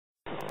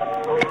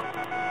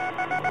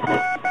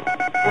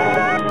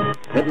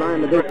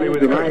Headline edition,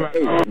 July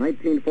 8,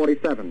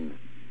 1947.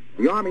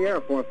 The Army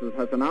Air Forces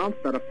has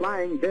announced that a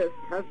flying disc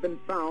has been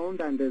found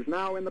and is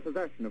now in the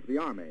possession of the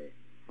Army.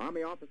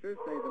 Army officers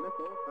say the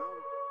missile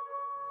found...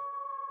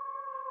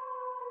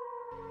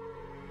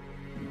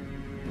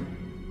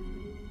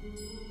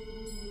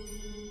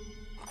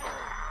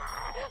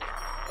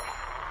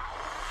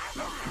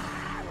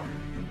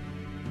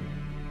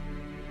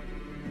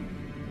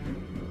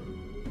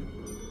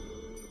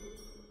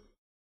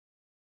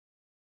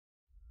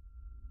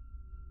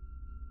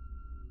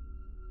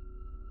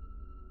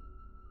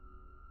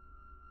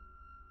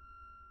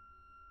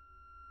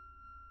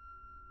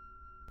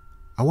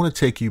 I want to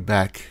take you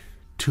back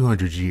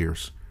 200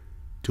 years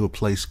to a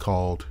place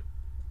called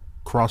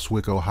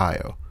Crosswick,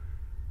 Ohio.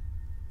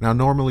 Now,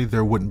 normally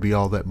there wouldn't be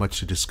all that much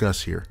to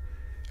discuss here.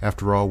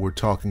 After all, we're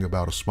talking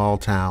about a small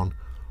town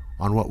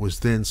on what was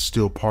then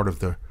still part of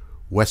the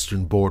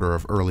western border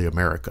of early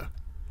America.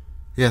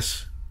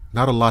 Yes,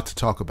 not a lot to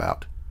talk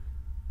about,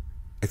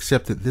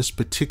 except that this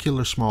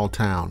particular small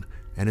town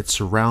and its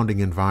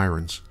surrounding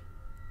environs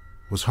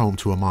was home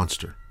to a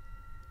monster.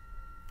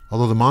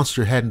 Although the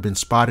monster hadn't been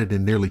spotted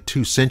in nearly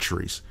 2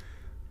 centuries,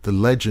 the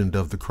legend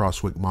of the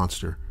Crosswick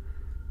monster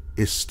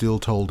is still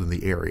told in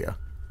the area.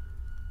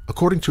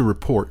 According to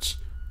reports,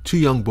 2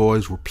 young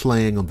boys were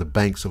playing on the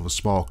banks of a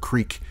small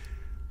creek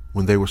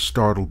when they were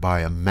startled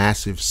by a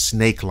massive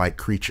snake-like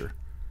creature.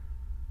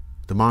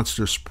 The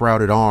monster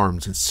sprouted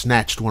arms and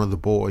snatched one of the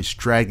boys,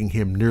 dragging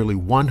him nearly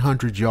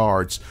 100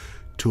 yards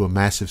to a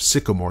massive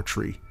sycamore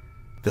tree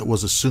that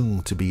was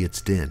assumed to be its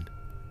den.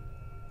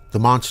 The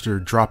monster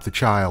dropped the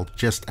child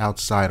just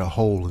outside a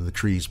hole in the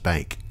tree's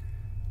bank.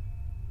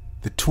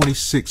 The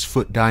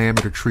 26-foot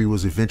diameter tree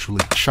was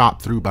eventually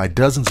chopped through by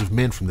dozens of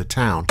men from the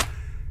town,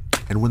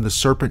 and when the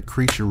serpent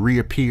creature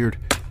reappeared,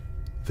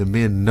 the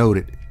men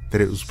noted that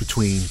it was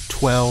between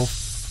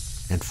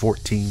 12 and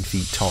 14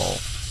 feet tall.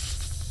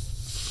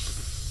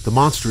 The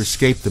monster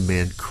escaped the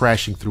men,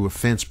 crashing through a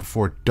fence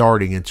before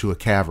darting into a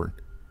cavern.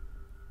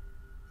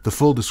 The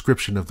full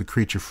description of the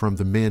creature from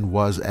the men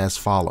was as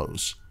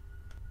follows.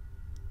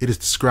 It is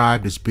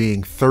described as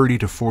being 30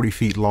 to 40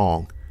 feet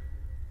long,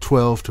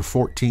 12 to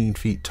 14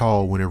 feet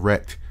tall when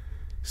erect,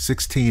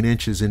 16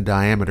 inches in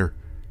diameter,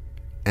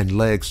 and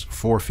legs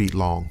 4 feet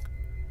long.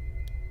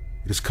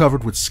 It is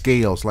covered with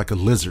scales like a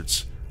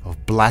lizard's,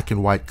 of black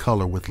and white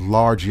color with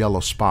large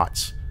yellow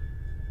spots.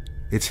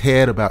 Its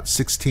head about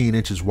 16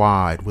 inches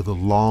wide with a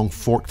long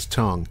forked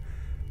tongue,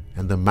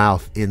 and the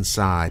mouth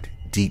inside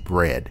deep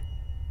red.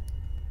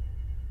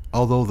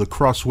 Although the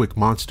Crosswick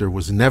monster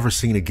was never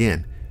seen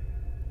again,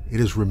 it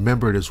is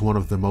remembered as one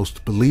of the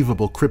most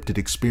believable cryptid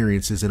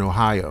experiences in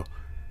Ohio,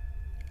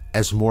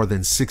 as more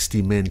than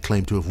 60 men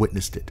claim to have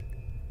witnessed it.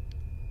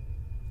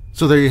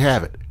 So there you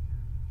have it.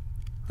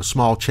 A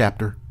small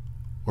chapter,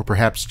 or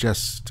perhaps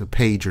just a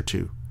page or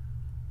two.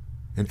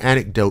 An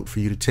anecdote for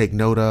you to take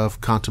note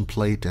of,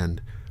 contemplate,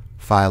 and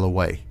file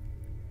away.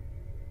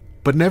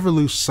 But never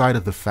lose sight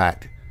of the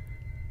fact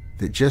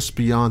that just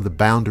beyond the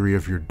boundary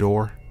of your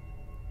door,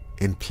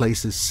 in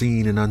places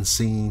seen and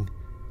unseen,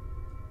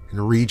 in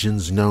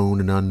regions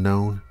known and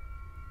unknown,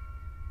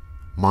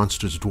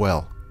 monsters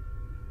dwell.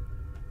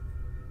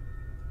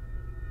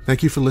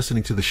 Thank you for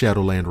listening to the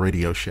Shadowland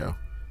radio show.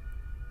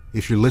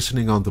 If you're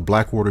listening on the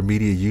Blackwater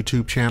Media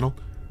YouTube channel,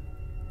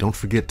 don't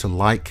forget to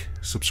like,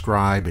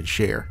 subscribe, and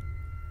share.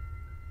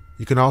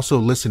 You can also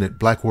listen at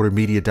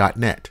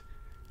blackwatermedia.net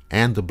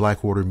and the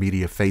Blackwater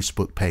Media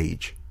Facebook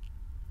page.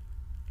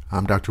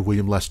 I'm Dr.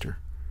 William Lester,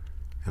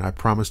 and I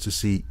promise to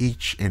see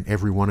each and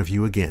every one of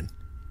you again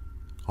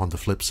on the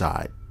flip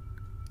side.